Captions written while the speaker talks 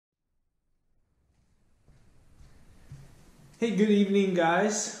Hey, good evening,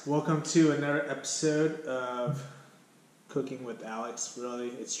 guys. Welcome to another episode of Cooking with Alex. Really,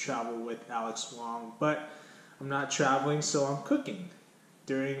 it's travel with Alex Wong, but I'm not traveling, so I'm cooking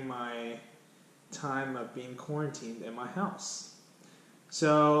during my time of being quarantined in my house.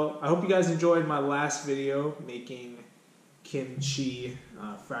 So I hope you guys enjoyed my last video making kimchi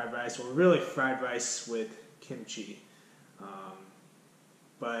fried rice, or really fried rice with kimchi.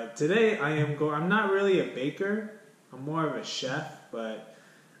 But today I'm not really a baker. I'm more of a chef, but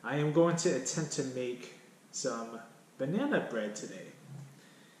I am going to attempt to make some banana bread today.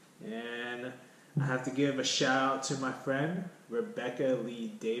 And I have to give a shout out to my friend, Rebecca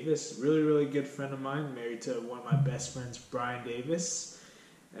Lee Davis. Really good friend of mine, married to one of my best friends, Brian Davis.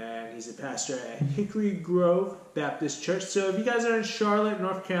 And he's a pastor at Hickory Grove Baptist Church. So if you guys are in Charlotte,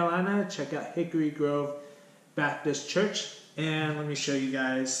 North Carolina, check out Hickory Grove Baptist Church. And let me show you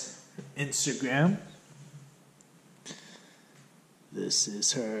guys Instagram. This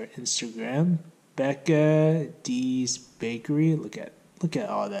is her Instagram, Becca D's Bakery. Look at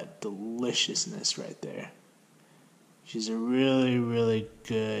all that deliciousness right there. She's a really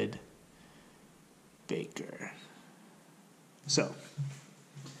good baker. So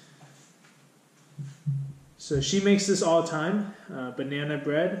she makes this all the time, banana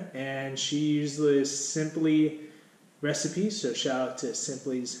bread, and she uses Simply recipes. So shout out to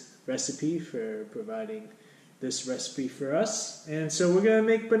Simply's Recipe for providing this recipe for us. And so we're gonna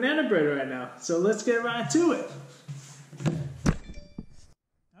make banana bread right now. So let's get right to it.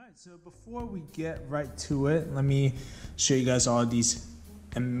 Alright, so before we get right to it, let me show you guys all these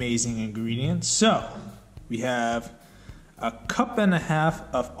amazing ingredients. So we have a 1.5 cups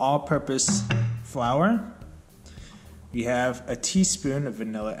of all-purpose flour. We have a teaspoon of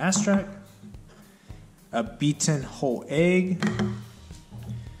vanilla extract, a beaten whole egg.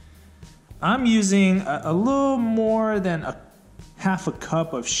 I'm using a little more than half a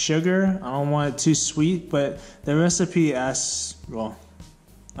cup of sugar. I don't want it too sweet, but the recipe says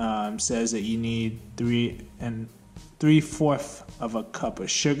that you need 3 3/4 of a cup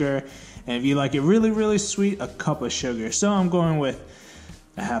of sugar, and if you like it really sweet, a cup of sugar. So I'm going with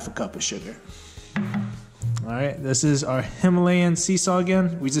a half a cup of sugar. All right, this is our Himalayan sea salt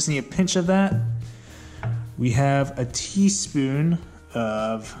again. We just need a pinch of that. We have a teaspoon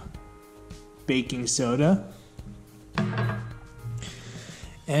of baking soda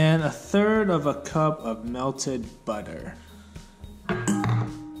and 1/3 cup of melted butter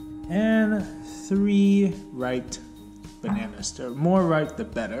and 3 ripe bananas. The more ripe the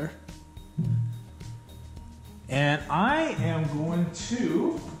better. And I am going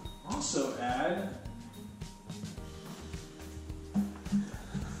to also add a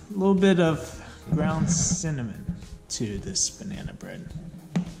little bit of ground cinnamon to this banana bread.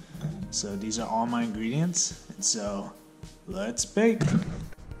 So these are all my ingredients, and so let's bake.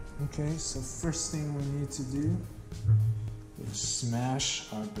 Okay, so first thing we need to do is smash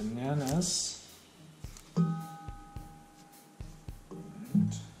our bananas.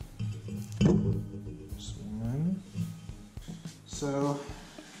 There's one. So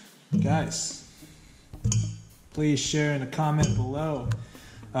guys, please share in a comment below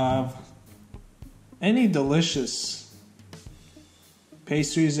of any delicious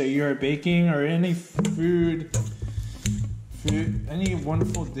pastries that you're baking, or any food, any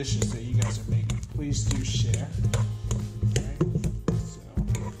wonderful dishes that you guys are making. Please do share. Alright,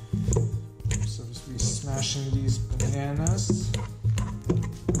 so just be smashing these bananas.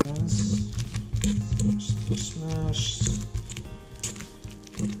 Smash.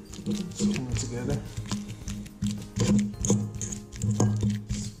 It's coming together.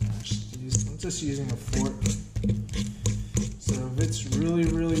 Smash these. I'm just using a fork. So if it's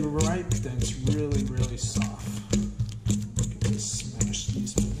really ripe, then it's really soft. Okay, just smash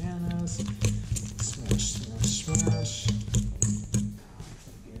these bananas. Smash.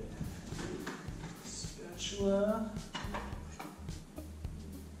 Get a spatula.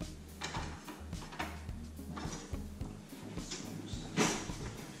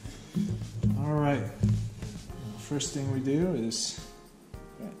 All right. First thing we do is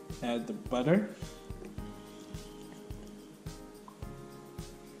add the butter.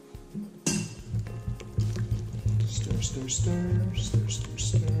 Stir.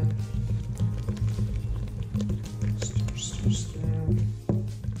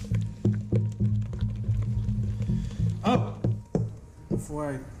 Oh!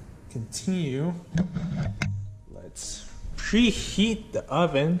 Before I continue, let's preheat the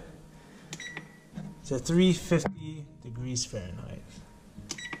oven to 350 degrees Fahrenheit.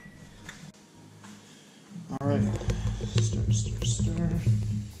 Alright, stir.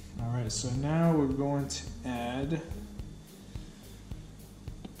 Alright, so now we're going to add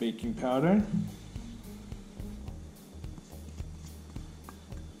baking powder.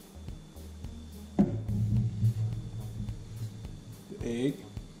 The egg.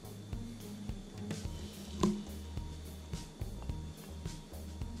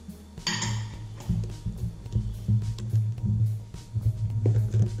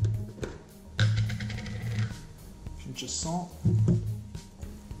 Pinch of salt.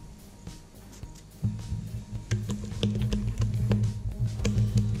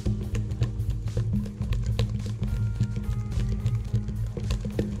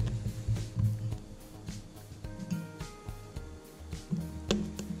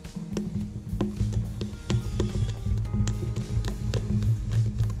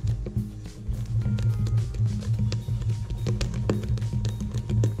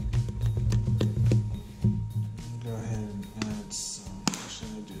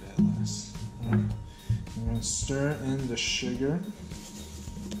 Stir in the sugar.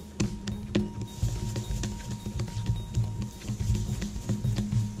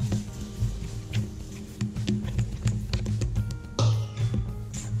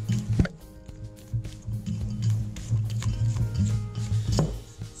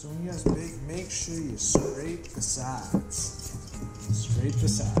 So when you guys bake, make sure you scrape the sides. Scrape the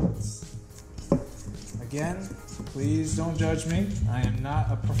sides. Again, please don't judge me. I am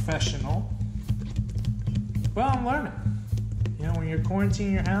not a professional. Well, I'm learning. You know, when you're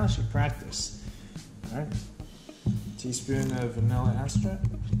quarantining your house, you practice. Alright. Teaspoon of vanilla extract.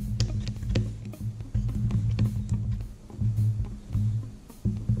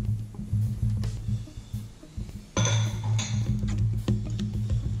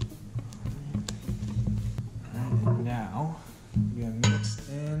 Alright, and now you're going to mix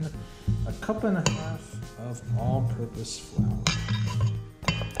in a cup and a half of all-purpose flour.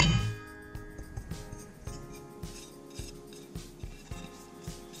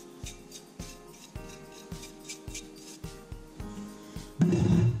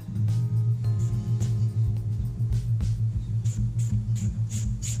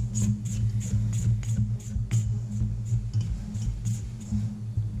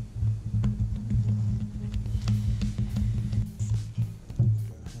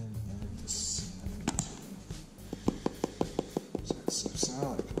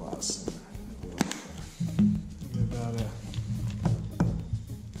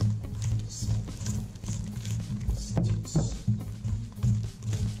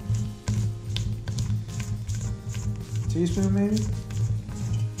 Teaspoon maybe?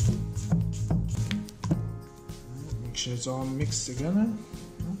 Make sure it's all mixed together.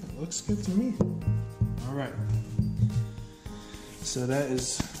 Oh, it looks good to me. Alright. So that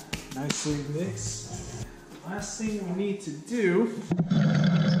is nicely mixed. Last thing we need to do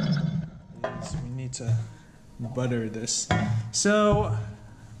is we need to butter this. So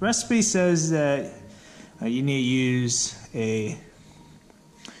recipe says that you need to use a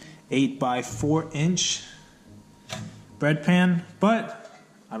 8x4" bread pan, but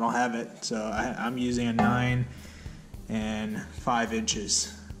I don't have it, so I'm using a 9 and 5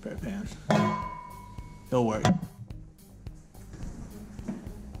 inches bread pan. It'll work.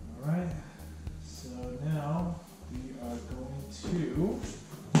 Alright, so now we are going to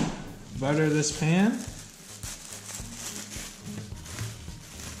butter this pan.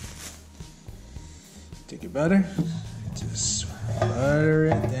 Take your butter, just butter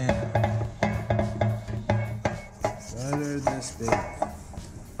it down. Butter this baby.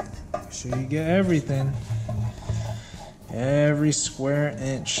 Make sure you get everything. Every square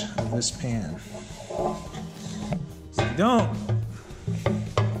inch of this pan. So you don't,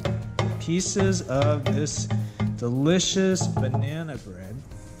 pieces of this delicious banana bread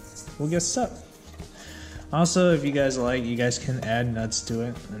will get stuck. Also, if you guys like, you guys can add nuts to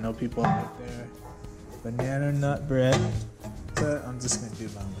it. I know people like their banana nut bread, but I'm just gonna do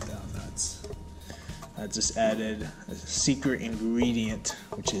mine without nuts. I just added a secret ingredient,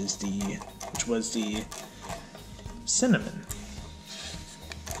 which was the cinnamon.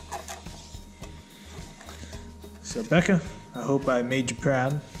 So Becca, I hope I made you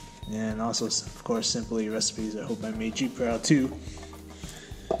proud, and also, of course, Simply Recipes, I hope I made you proud too.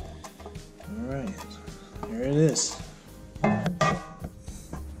 All right, here it is.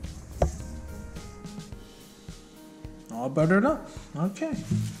 All buttered up. Okay.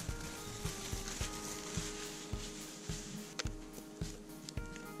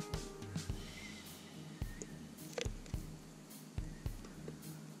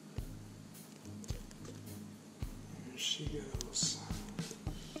 She goes.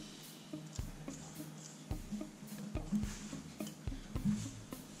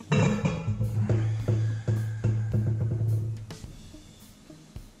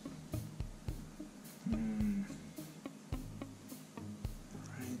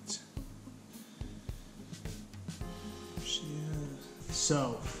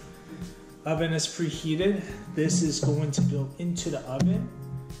 So, oven is preheated. This is going to go into the oven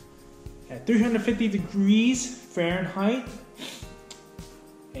at 350 degrees Fahrenheit.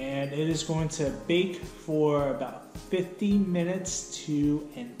 And it is going to bake for about 50 minutes to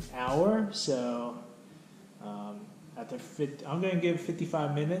an hour. So, after 50, I'm going to give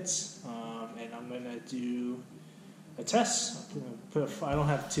 55 minutes, and I'm going to do a test. I don't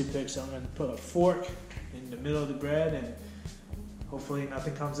have toothpicks, so I'm going to put a fork in the middle of the bread, and hopefully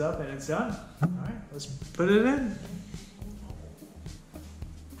nothing comes up and it's done. All right, let's put it in.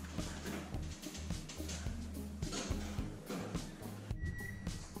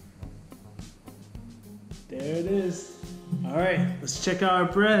 There it is. All right, let's check out our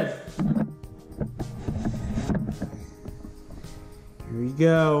bread. Here we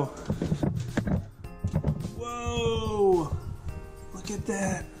go. Whoa! Look at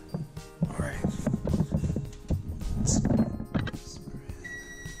that. All right.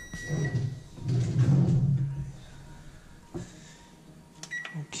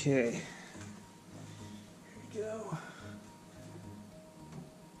 Okay. Here we go.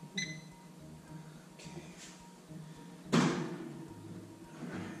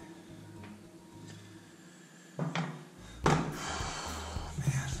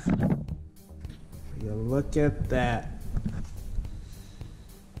 Look at that.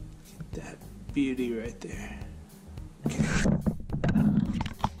 Look at that beauty right there. Okay.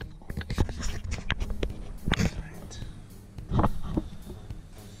 Alright.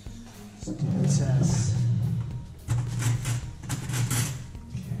 Let's do the test.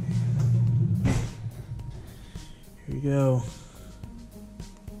 Okay. Here we go.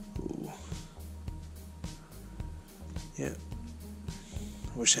 Ooh. Yep.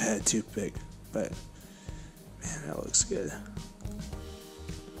 I wish I had a toothpick, but man, that looks good.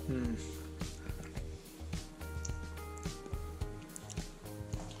 Alright.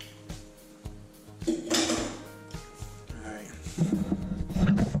 I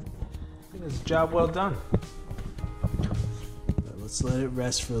think it's a job well done. But let's let it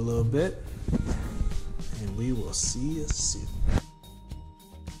rest for a little bit, and we will see you soon.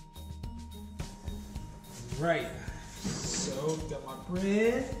 Right. So, got my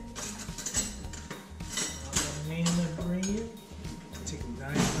bread. Name the bread. Take a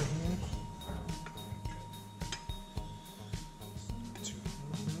knife right here.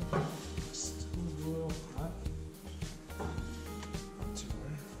 Still a little hot.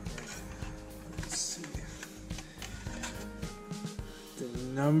 Let's see. The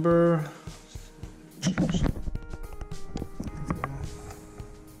number.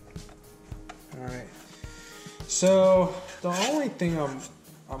 Alright. So the only thing I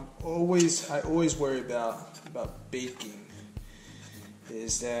always worry about baking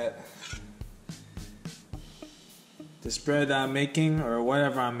is that this bread that I'm making, or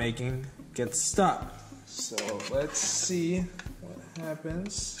whatever I'm making, gets stuck. So let's see what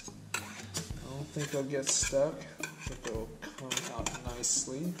happens. I don't think it'll get stuck. I think it'll come out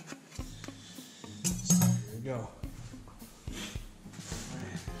nicely. So here we go.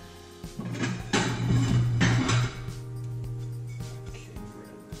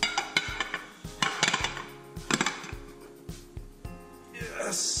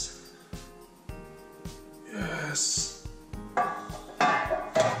 Yes. Yes.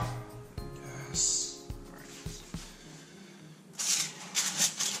 Yes.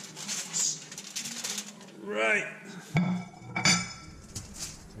 Right.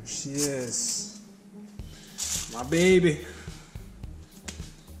 There she is. My baby.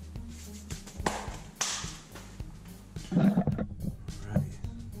 Right.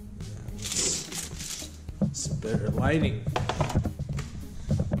 Some better lighting.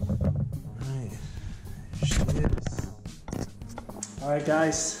 Alright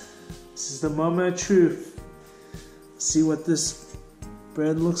guys, this is the moment of truth. Let's see what this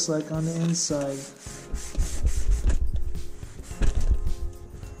bread looks like on the inside.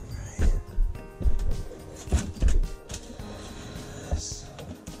 Alright. Yes.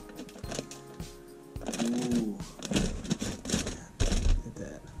 Ooh. Look at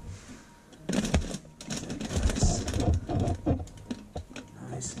that.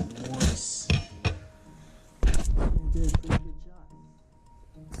 Nice and moist. You did a pretty good job.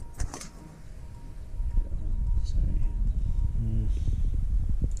 Sorry.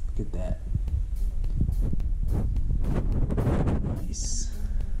 Look at that. Nice.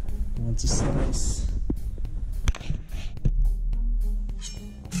 Wants a slice.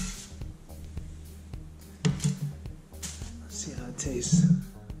 Let's see how it tastes.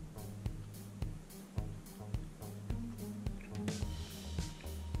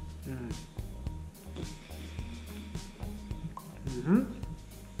 Mm-hmm.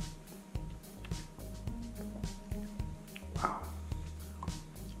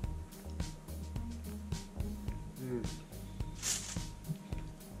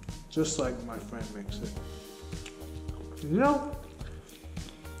 just like my friend makes it. You know,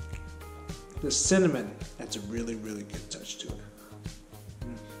 the cinnamon adds a really, really good touch to it.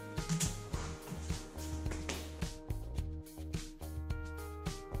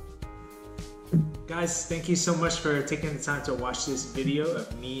 Guys, thank you so much for taking the time to watch this video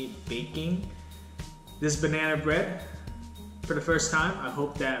of me baking this banana bread for the first time. I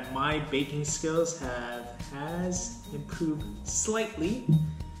hope that my baking skills has improved slightly.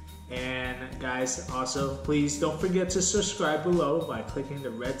 And guys, also please don't forget to subscribe below by clicking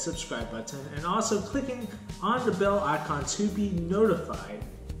the red subscribe button and also clicking on the bell icon to be notified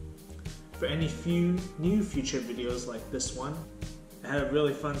for any new future videos like this one. I had a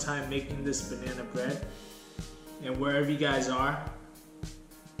really fun time making this banana bread, and wherever you guys are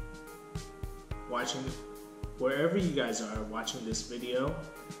watching this video,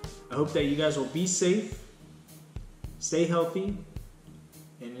 I hope that you guys will be safe, stay healthy,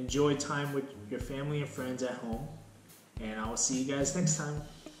 and enjoy time with your family and friends at home. And I will see you guys next time.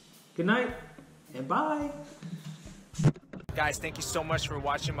 Good night and bye. Guys, thank you so much for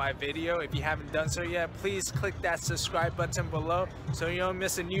watching my video. If you haven't done so yet, please click that subscribe button below so you don't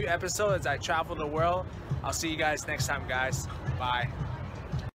miss a new episode as I travel the world. I'll see you guys next time, guys. Bye.